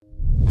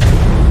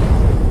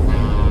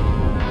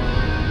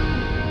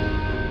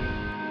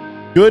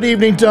Good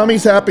evening,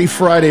 dummies. Happy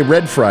Friday,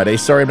 Red Friday.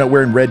 Sorry I'm not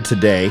wearing red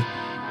today.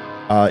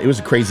 It was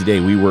a crazy day.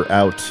 We were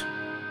out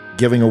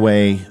giving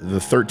away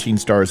the 13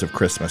 Stars of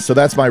Christmas. So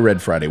that's my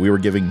Red Friday. We were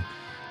giving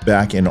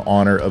back in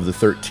honor of the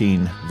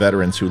 13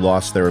 veterans who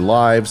lost their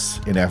lives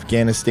in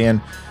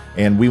Afghanistan.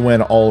 And we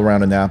went all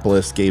around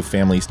Annapolis, gave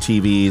families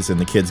TVs and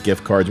the kids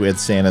gift cards. We had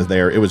Santa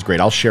there. It was great.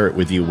 I'll share it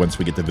with you once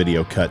we get the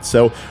video cut.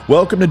 So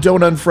welcome to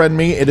Don't Unfriend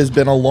Me. It has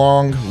been a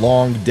long,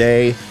 long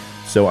day.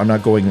 So I'm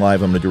not going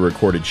live. I'm going to do a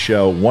recorded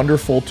show.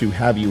 Wonderful to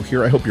have you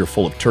here. I hope you're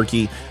full of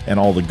turkey and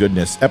all the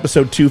goodness.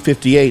 Episode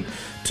 258.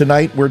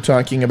 Tonight we're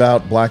talking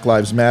about Black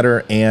Lives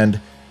Matter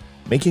and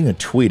making a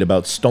tweet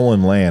about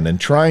stolen land and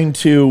trying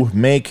to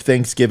make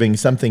Thanksgiving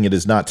something it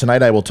is not.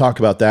 Tonight I will talk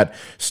about that.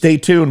 Stay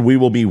tuned. We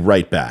will be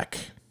right back.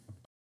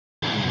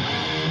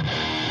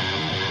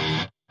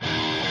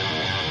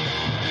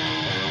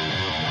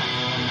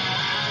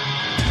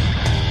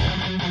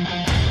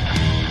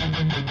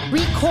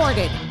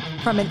 Recorded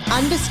from an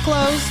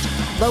undisclosed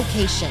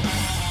location.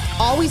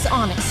 Always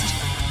honest,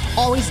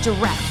 always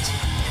direct.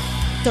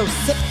 So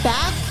sit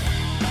back,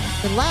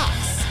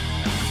 relax.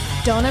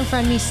 Don't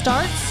Unfriend Me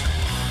starts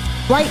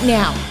right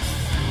now.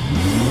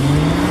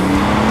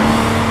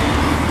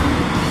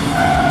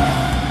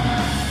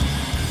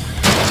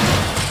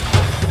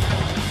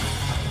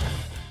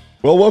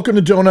 Well, welcome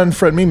to Don't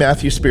Unfriend Me.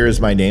 Matthew Spear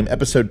is my name.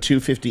 Episode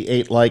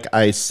 258, like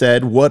I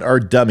said. What are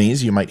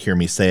dummies? You might hear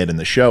me say it in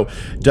the show.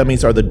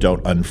 Dummies are the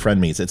Don't Unfriend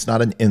Me's. It's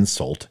not an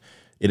insult.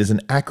 It is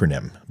an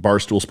acronym.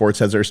 Barstool Sports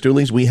has their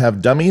stoolies. We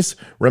have dummies.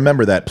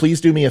 Remember that.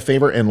 Please do me a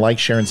favor and like,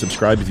 share, and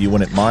subscribe if you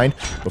wouldn't mind.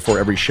 Before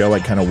every show, I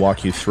kind of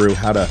walk you through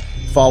how to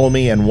follow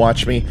me and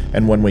watch me.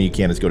 And one way you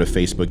can is go to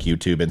Facebook,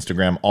 YouTube,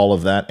 Instagram, all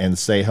of that, and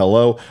say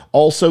hello.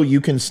 Also, you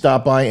can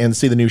stop by and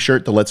see the new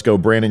shirt, the Let's Go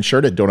Brandon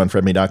shirt at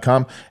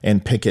don'tunfriendme.com,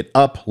 and pick it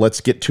up.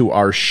 Let's get to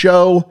our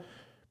show.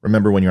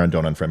 Remember, when you're on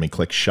Don't Unfriend Me,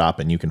 click shop,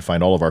 and you can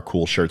find all of our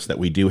cool shirts that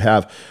we do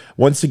have.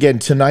 Once again,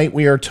 tonight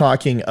we are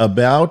talking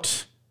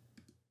about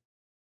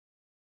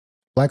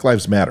Black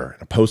Lives Matter,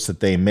 a post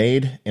that they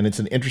made, and it's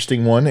an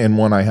interesting one and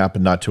one I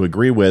happen not to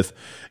agree with.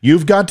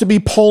 You've got to be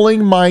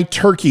pulling my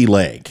turkey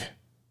leg.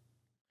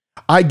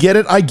 I get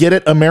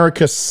it.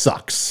 America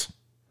sucks.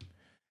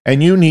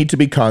 And you need to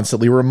be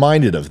constantly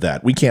reminded of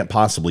that. We can't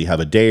possibly have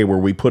a day where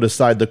we put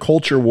aside the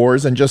culture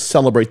wars and just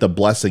celebrate the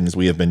blessings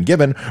we have been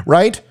given,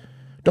 right?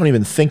 Don't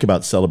even think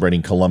about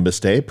celebrating Columbus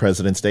Day,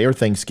 President's Day, or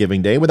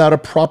Thanksgiving Day without a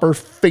proper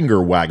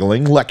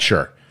finger-waggling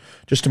lecture.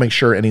 Just to make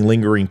sure any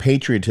lingering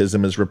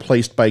patriotism is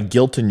replaced by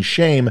guilt and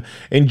shame,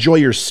 enjoy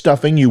your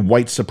stuffing, you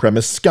white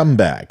supremacist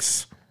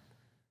scumbags.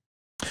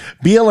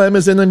 BLM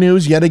is in the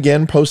news yet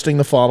again, posting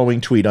the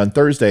following tweet on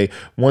Thursday,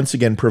 once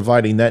again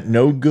providing that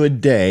no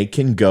good day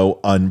can go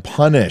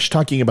unpunished,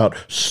 talking about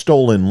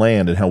stolen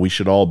land and how we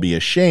should all be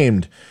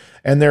ashamed.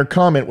 And their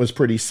comment was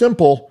pretty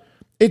simple.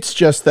 It's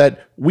just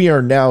that we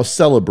are now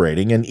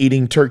celebrating and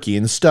eating turkey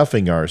and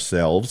stuffing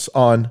ourselves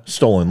on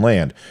stolen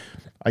land.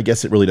 I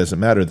guess it really doesn't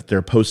matter that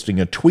they're posting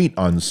a tweet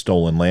on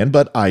stolen land,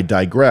 but I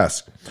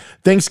digress.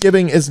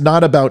 Thanksgiving is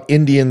not about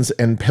Indians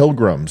and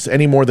pilgrims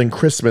any more than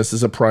Christmas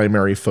is a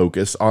primary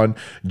focus on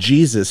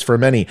Jesus for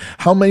many.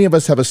 How many of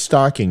us have a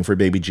stocking for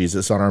baby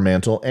Jesus on our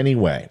mantle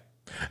anyway?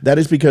 That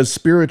is because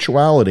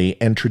spirituality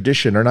and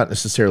tradition are not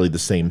necessarily the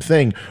same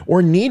thing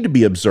or need to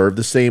be observed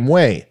the same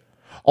way.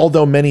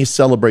 Although many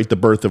celebrate the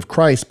birth of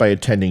Christ by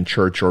attending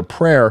church or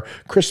prayer,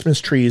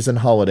 Christmas trees and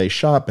holiday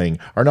shopping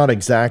are not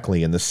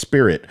exactly in the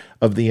spirit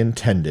of the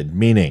intended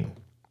meaning.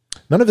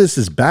 None of this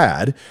is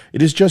bad.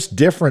 It is just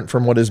different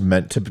from what is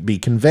meant to be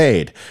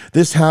conveyed.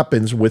 This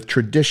happens with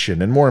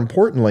tradition and, more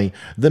importantly,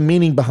 the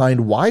meaning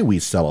behind why we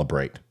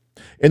celebrate.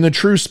 In the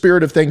true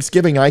spirit of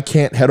Thanksgiving, I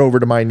can't head over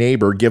to my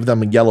neighbor, give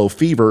them a yellow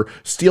fever,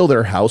 steal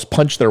their house,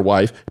 punch their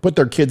wife, put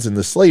their kids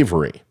into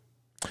slavery.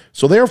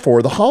 So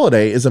therefore, the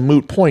holiday is a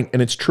moot point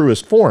in its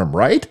truest form,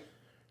 right?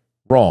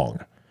 Wrong.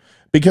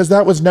 Because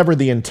that was never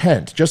the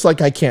intent, just like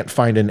I can't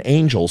find an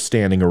angel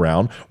standing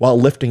around while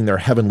lifting their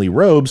heavenly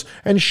robes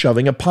and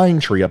shoving a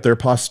pine tree up their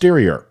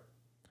posterior.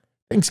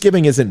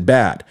 Thanksgiving isn't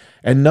bad,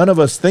 and none of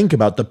us think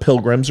about the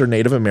Pilgrims or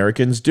Native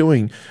Americans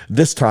doing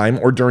this time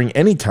or during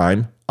any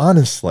time,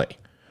 honestly.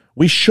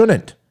 We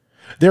shouldn't.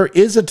 There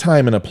is a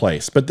time and a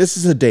place, but this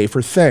is a day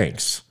for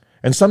thanks.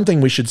 And something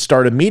we should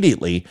start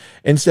immediately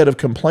instead of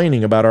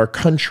complaining about our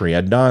country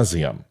ad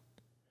nauseum.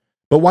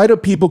 But why do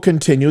people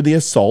continue the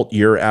assault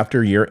year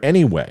after year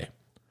anyway?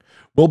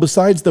 Well,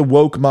 besides the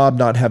woke mob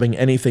not having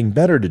anything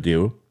better to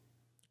do,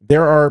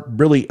 there are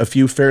really a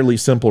few fairly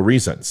simple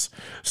reasons,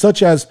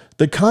 such as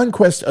the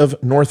conquest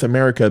of North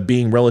America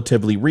being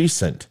relatively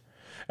recent,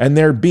 and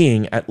there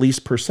being, at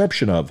least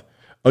perception of,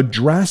 a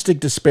drastic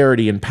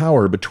disparity in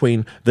power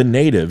between the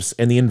natives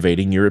and the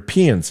invading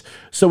Europeans,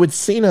 so it's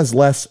seen as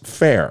less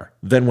fair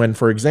than when,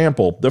 for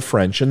example, the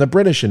French and the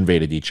British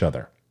invaded each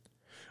other.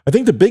 I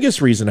think the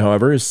biggest reason,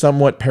 however, is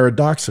somewhat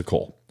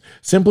paradoxical.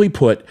 Simply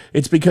put,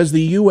 it's because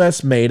the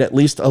U.S. made at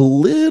least a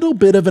little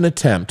bit of an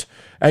attempt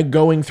at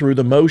going through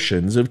the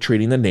motions of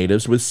treating the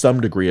natives with some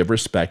degree of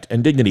respect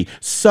and dignity.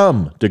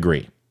 Some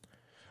degree.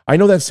 I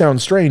know that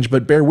sounds strange,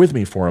 but bear with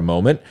me for a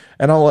moment,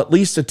 and I'll at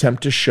least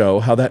attempt to show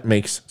how that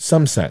makes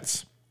some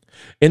sense.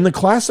 In the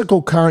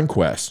classical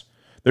conquest,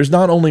 there's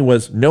not only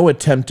was no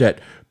attempt at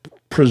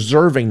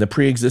preserving the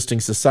pre-existing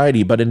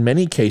society, but in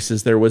many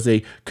cases there was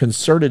a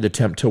concerted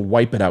attempt to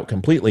wipe it out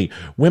completely.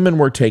 Women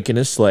were taken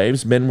as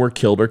slaves, men were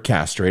killed or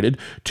castrated.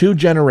 2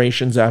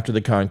 generations after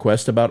the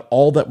conquest, about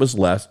all that was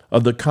left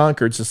of the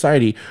conquered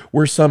society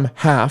were some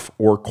half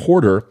or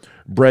quarter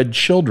bred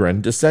children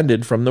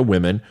descended from the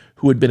women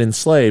who had been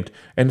enslaved,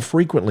 and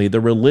frequently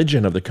the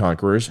religion of the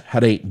conquerors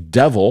had a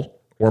devil,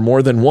 or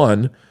more than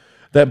one,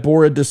 that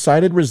bore a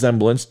decided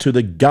resemblance to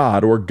the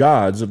god or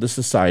gods of the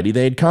society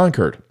they had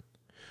conquered.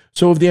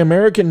 So if the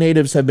American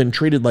natives had been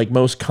treated like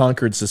most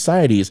conquered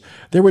societies,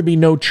 there would be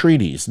no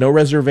treaties, no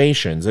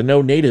reservations, and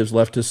no natives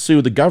left to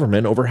sue the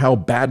government over how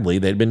badly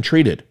they'd been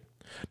treated.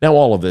 Now,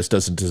 all of this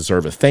doesn't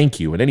deserve a thank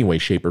you in any way,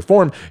 shape, or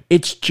form.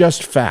 It's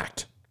just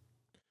fact.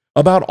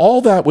 About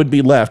all that would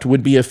be left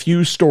would be a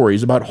few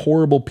stories about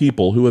horrible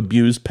people who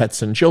abused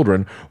pets and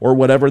children, or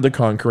whatever the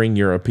conquering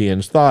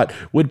Europeans thought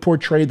would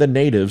portray the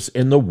natives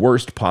in the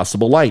worst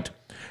possible light.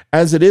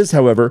 As it is,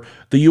 however,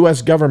 the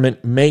U.S.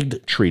 government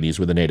made treaties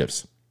with the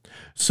natives.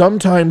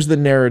 Sometimes the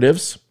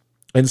narratives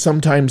and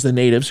sometimes the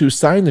natives who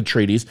signed the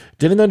treaties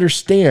didn't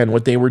understand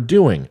what they were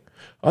doing.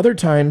 Other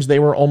times they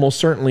were almost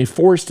certainly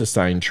forced to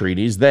sign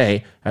treaties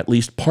they, at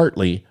least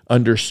partly,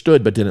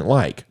 understood but didn't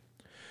like.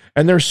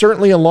 And there's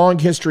certainly a long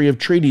history of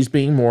treaties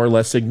being more or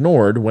less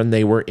ignored when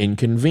they were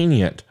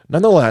inconvenient.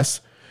 Nonetheless,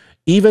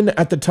 even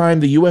at the time,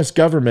 the U.S.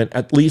 government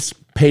at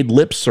least paid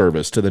lip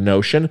service to the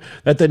notion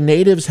that the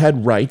natives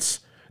had rights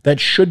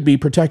that should be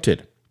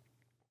protected.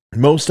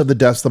 Most of the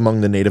deaths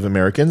among the Native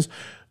Americans,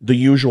 the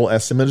usual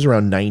estimate is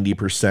around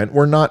 90%,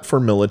 were not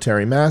for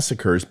military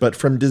massacres, but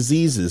from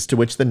diseases to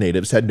which the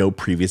natives had no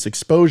previous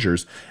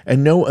exposures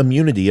and no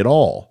immunity at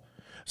all.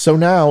 So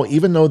now,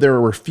 even though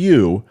there were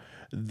few,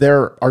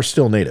 there are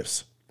still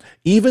natives.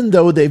 Even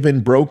though they've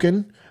been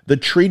broken, the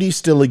treaty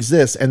still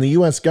exists, and the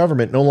U.S.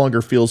 government no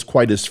longer feels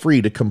quite as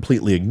free to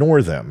completely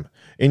ignore them.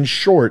 In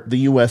short, the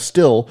U.S.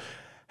 still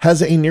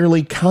has a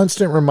nearly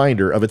constant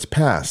reminder of its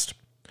past.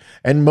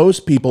 And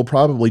most people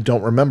probably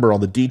don't remember all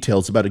the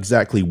details about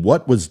exactly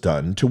what was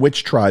done to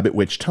which tribe at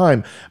which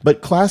time,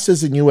 but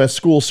classes in U.S.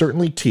 schools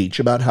certainly teach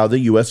about how the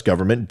U.S.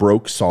 government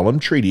broke solemn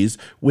treaties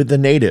with the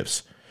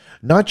natives.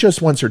 Not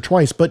just once or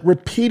twice, but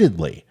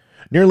repeatedly.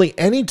 Nearly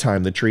any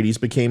time the treaties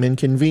became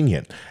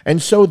inconvenient.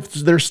 And so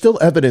there's still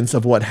evidence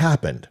of what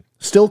happened.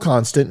 Still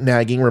constant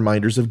nagging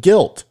reminders of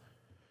guilt.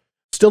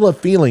 Still a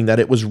feeling that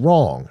it was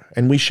wrong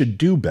and we should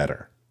do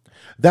better.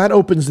 That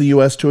opens the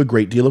U.S. to a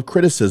great deal of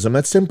criticism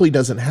that simply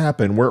doesn't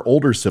happen where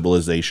older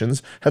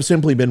civilizations have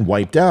simply been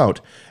wiped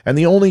out, and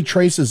the only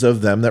traces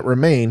of them that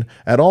remain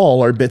at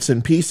all are bits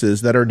and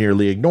pieces that are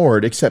nearly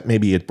ignored, except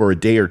maybe for a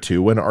day or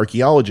two when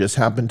archaeologists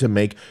happen to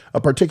make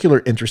a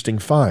particular interesting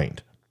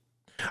find.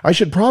 I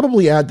should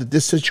probably add that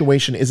this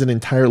situation isn't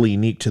entirely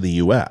unique to the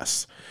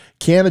U.S.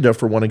 Canada,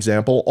 for one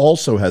example,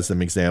 also has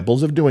some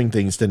examples of doing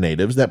things to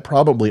natives that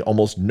probably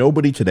almost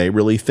nobody today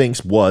really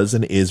thinks was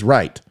and is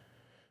right.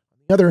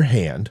 On the other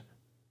hand,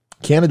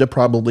 Canada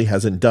probably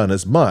hasn't done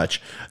as much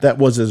that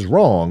was as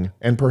wrong,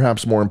 and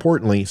perhaps more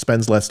importantly,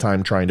 spends less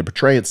time trying to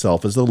portray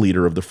itself as the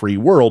leader of the free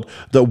world,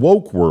 the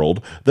woke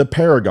world, the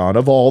paragon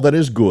of all that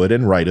is good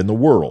and right in the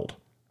world.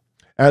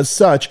 As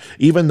such,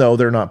 even though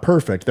they're not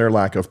perfect, their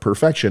lack of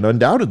perfection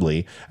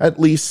undoubtedly at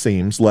least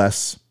seems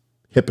less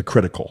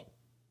hypocritical.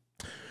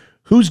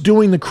 Who's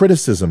doing the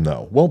criticism,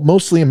 though? Well,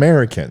 mostly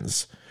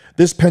Americans.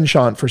 This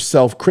penchant for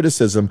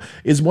self-criticism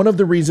is one of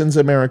the reasons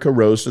America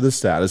rose to the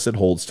status it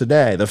holds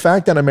today. The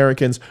fact that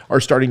Americans are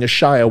starting to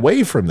shy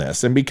away from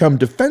this and become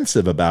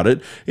defensive about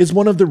it is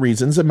one of the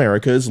reasons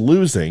America is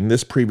losing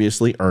this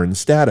previously earned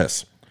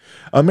status.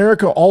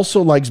 America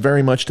also likes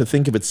very much to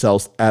think of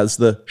itself as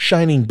the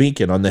shining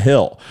beacon on the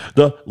hill,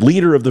 the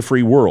leader of the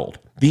free world,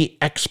 the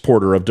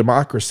exporter of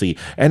democracy,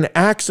 and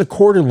acts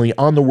accordingly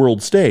on the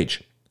world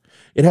stage.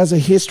 It has a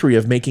history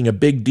of making a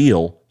big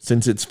deal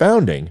since its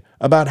founding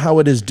about how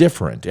it is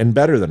different and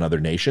better than other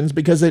nations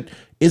because it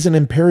is an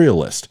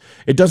imperialist.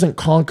 It doesn't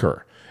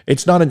conquer.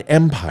 It's not an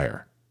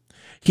empire.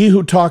 He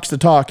who talks the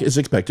talk is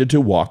expected to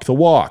walk the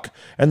walk,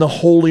 and the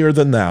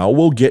holier-than-thou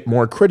will get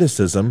more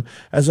criticism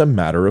as a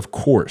matter of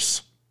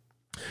course.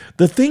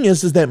 The thing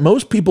is that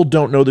most people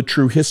don't know the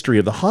true history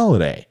of the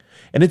holiday,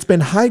 and it's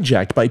been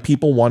hijacked by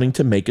people wanting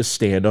to make a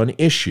stand on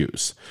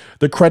issues.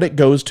 The credit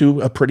goes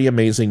to a pretty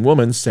amazing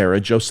woman,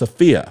 Sarah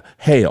Josepha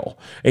Hale,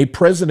 a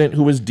president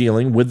who was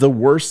dealing with the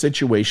worst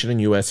situation in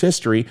U.S.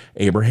 history,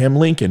 Abraham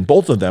Lincoln.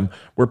 Both of them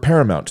were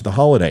paramount to the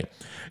holiday.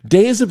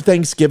 Days of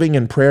Thanksgiving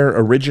and prayer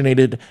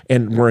originated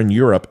and were in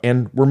Europe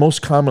and were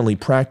most commonly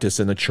practiced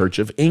in the Church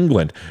of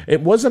England.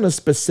 It wasn't a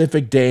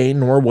specific day,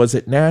 nor was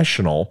it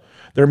national.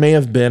 There may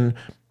have been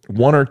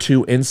one or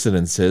two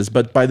incidences,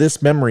 but by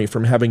this memory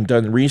from having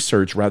done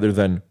research rather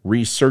than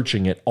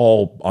researching it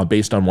all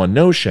based on one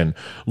notion,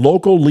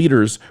 local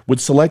leaders would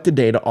select a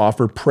day to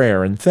offer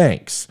prayer and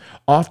thanks,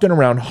 often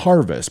around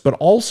harvest, but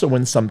also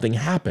when something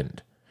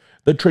happened.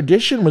 The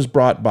tradition was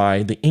brought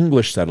by the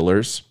English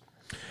settlers,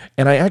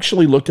 and I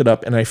actually looked it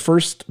up, and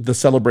the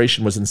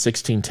celebration was in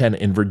 1610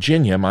 in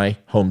Virginia, my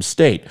home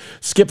state.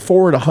 Skip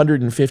forward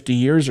 150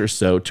 years or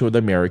so to the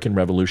American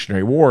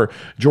Revolutionary War.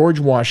 George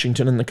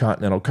Washington and the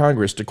Continental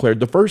Congress declared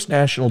the first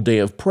National Day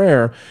of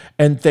Prayer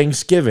and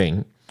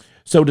Thanksgiving.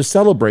 So to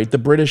celebrate the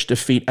British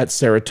defeat at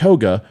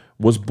Saratoga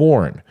was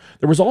born.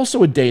 There was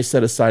also a day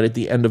set aside at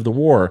the end of the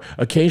war.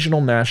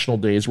 Occasional national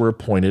days were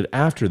appointed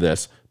after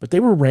this, but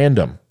they were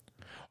random.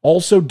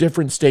 Also,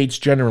 different states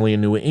generally in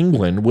New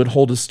England would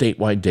hold a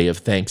statewide day of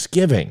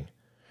Thanksgiving.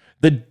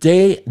 The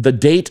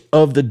date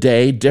of the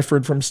day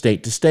differed from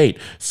state to state.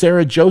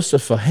 Sarah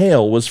Josepha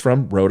Hale was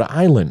from Rhode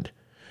Island.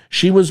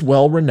 She was a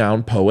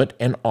well-renowned poet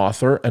and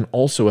author and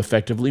also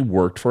effectively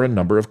worked for a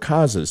number of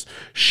causes.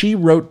 She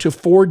wrote to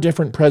 4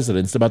 different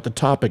presidents about the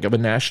topic of a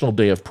national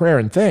day of prayer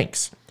and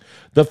thanks.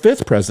 The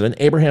 5th president,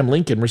 Abraham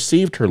Lincoln,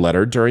 received her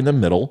letter during the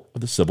middle of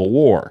the Civil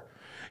War.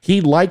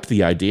 He liked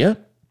the idea.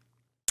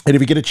 And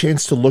if you get a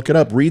chance to look it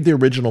up, read the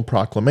original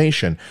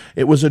proclamation.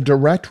 It was a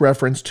direct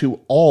reference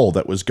to all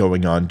that was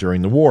going on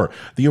during the war.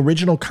 The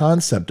original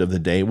concept of the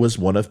day was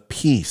one of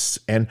peace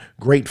and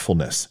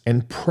gratefulness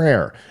and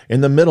prayer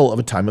in the middle of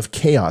a time of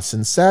chaos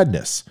and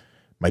sadness.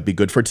 Might be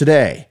good for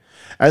today.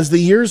 As the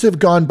years have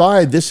gone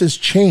by, this has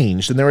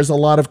changed, and there is a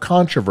lot of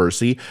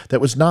controversy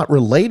that was not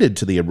related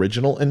to the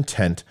original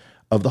intent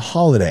of the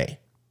holiday.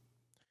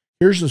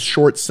 Here's a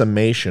short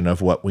summation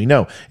of what we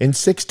know. In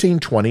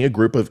 1620, a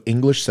group of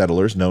English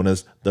settlers known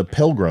as the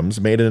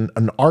Pilgrims made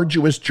an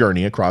arduous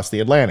journey across the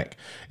Atlantic.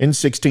 In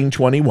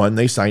 1621,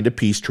 they signed a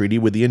peace treaty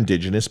with the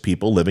indigenous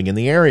people living in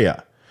the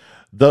area.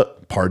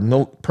 Pardon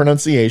the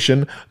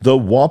pronunciation, the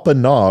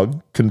Wampanoag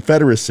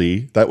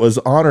Confederacy that was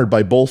honored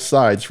by both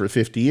sides for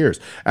 50 years.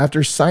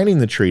 After signing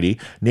the treaty,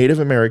 Native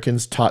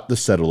Americans taught the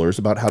settlers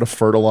about how to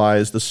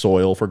fertilize the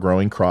soil for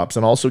growing crops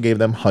and also gave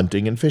them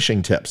hunting and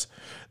fishing tips.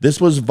 This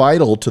was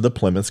vital to the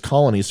Plymouth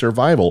colony's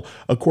survival.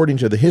 According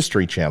to the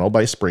History Channel,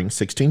 by spring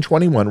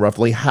 1621,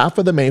 roughly half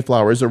of the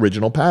Mayflower's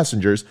original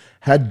passengers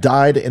had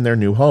died in their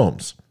new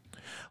homes.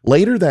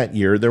 Later that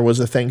year, there was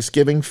a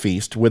Thanksgiving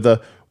feast with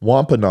the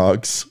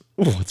Wampanoags,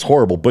 it's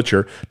horrible,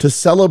 butcher, to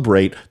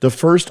celebrate the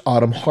first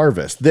autumn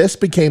harvest. This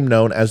became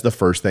known as the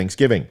first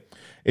Thanksgiving.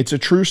 It's a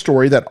true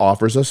story that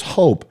offers us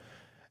hope,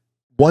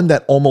 one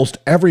that almost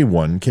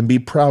everyone can be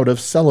proud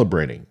of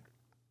celebrating.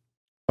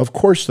 Of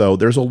course, though,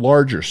 there's a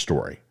larger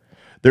story.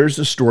 There's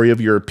the story of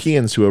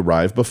Europeans who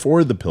arrived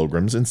before the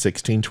Pilgrims in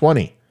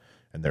 1620.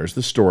 And there's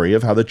the story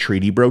of how the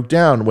treaty broke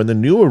down when the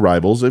new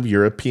arrivals of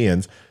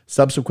Europeans,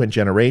 subsequent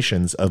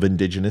generations of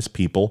indigenous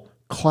people,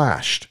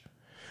 clashed,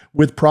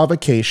 with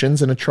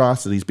provocations and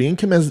atrocities being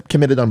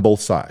committed on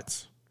both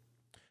sides.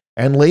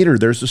 And later,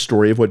 there's the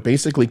story of what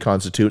basically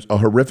constitutes a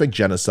horrific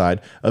genocide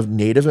of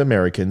Native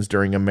Americans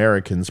during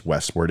Americans'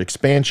 westward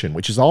expansion,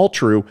 which is all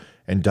true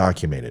and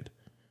documented.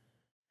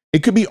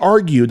 It could be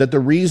argued that the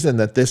reason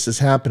that this is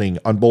happening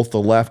on both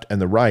the left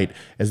and the right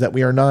is that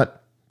we are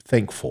not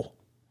thankful.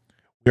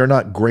 We are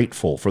not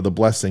grateful for the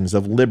blessings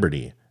of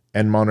liberty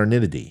and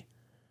modernity.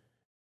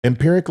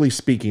 Empirically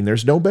speaking,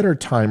 there's no better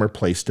time or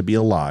place to be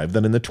alive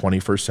than in the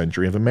 21st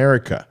century of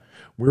America.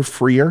 We're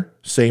freer,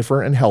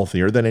 safer, and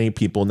healthier than any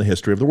people in the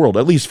history of the world,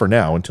 at least for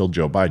now, until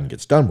Joe Biden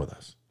gets done with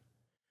us.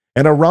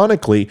 And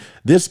ironically,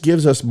 this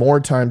gives us more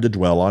time to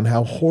dwell on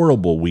how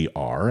horrible we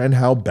are and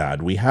how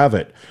bad we have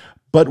it.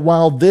 But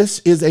while this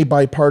is a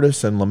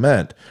bipartisan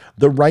lament,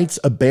 the right's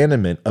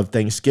abandonment of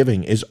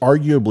Thanksgiving is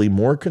arguably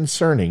more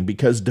concerning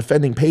because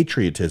defending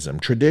patriotism,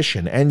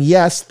 tradition, and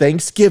yes,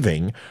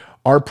 Thanksgiving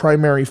are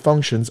primary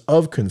functions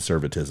of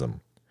conservatism.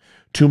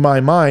 To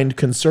my mind,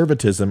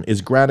 conservatism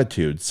is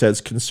gratitude,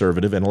 says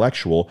conservative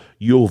intellectual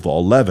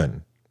Yuval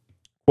Levin.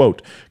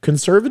 Quote,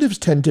 conservatives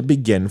tend to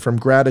begin from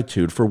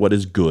gratitude for what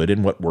is good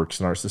and what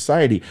works in our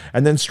society,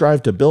 and then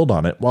strive to build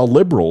on it, while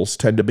liberals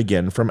tend to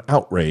begin from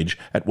outrage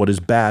at what is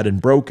bad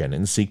and broken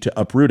and seek to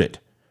uproot it.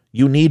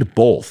 You need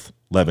both,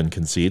 Levin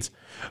concedes,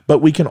 but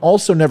we can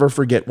also never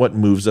forget what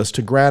moves us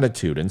to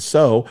gratitude, and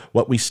so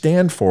what we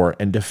stand for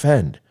and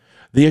defend.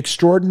 The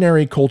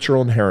extraordinary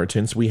cultural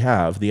inheritance we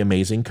have, the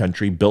amazing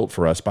country built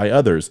for us by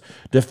others,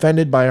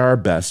 defended by our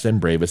best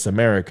and bravest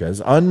Americas,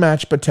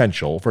 unmatched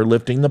potential for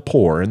lifting the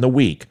poor and the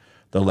weak,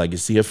 the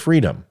legacy of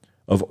freedom,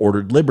 of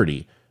ordered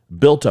liberty,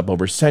 built up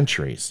over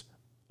centuries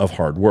of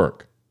hard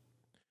work.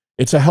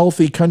 It's a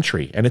healthy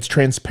country, and it's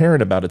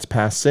transparent about its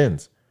past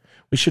sins.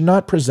 We should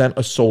not present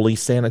a solely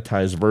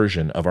sanitized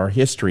version of our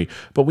history,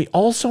 but we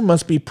also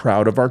must be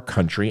proud of our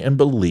country and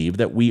believe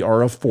that we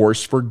are a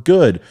force for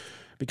good,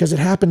 because it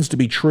happens to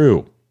be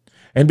true,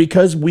 and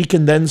because we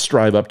can then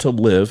strive up to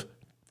live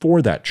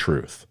for that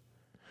truth.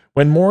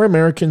 When more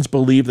Americans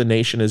believe the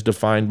nation is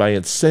defined by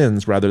its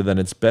sins rather than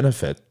its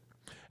benefit,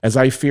 as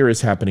I fear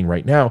is happening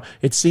right now,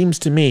 it seems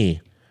to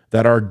me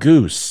that our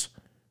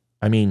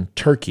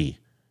turkey,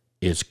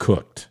 is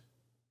cooked.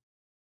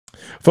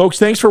 Folks,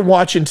 thanks for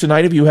watching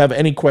tonight. If you have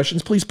any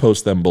questions, please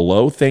post them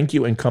below. Thank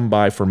you, and come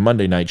by for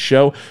Monday night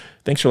show.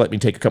 Thanks for letting me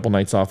take a couple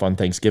nights off on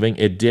Thanksgiving.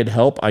 It did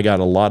help. I got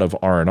a lot of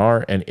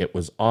R&R, and it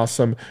was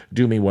awesome.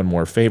 Do me one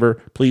more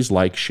favor. Please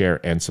like,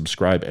 share, and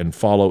subscribe and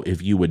follow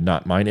if you would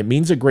not mind. It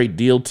means a great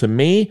deal to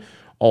me.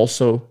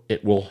 Also,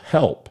 it will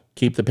help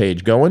keep the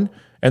page going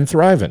and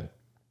thriving.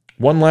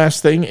 One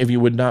last thing, if you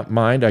would not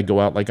mind, I go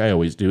out like I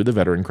always do, the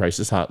Veteran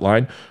Crisis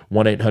Hotline,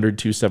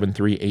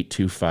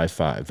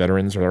 1-800-273-8255.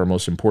 Veterans are our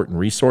most important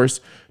resource.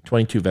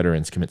 22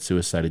 veterans commit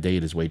suicide a day.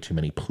 It is way too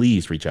many.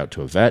 Please reach out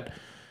to a vet.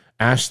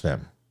 Ask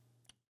them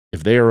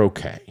if they are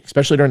okay,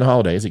 especially during the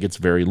holidays. It gets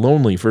very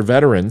lonely for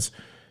veterans.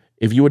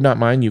 If you would not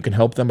mind, you can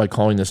help them by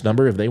calling this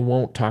number. If they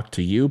won't talk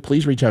to you,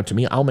 please reach out to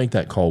me. I'll make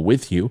that call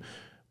with you.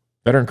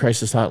 Veteran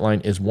Crisis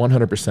Hotline is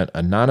 100%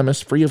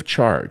 anonymous, free of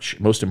charge.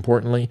 Most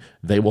importantly,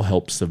 they will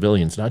help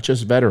civilians, not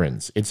just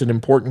veterans. It's an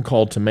important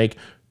call to make.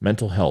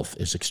 Mental health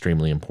is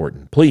extremely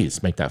important.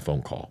 Please make that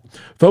phone call.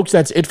 Folks,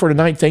 that's it for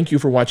tonight. Thank you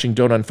for watching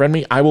Don't Unfriend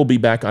Me. I will be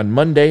back on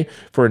Monday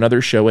for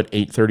another show at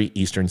 8:30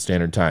 Eastern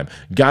Standard Time.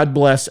 God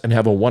bless and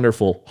have a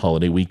wonderful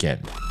holiday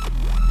weekend.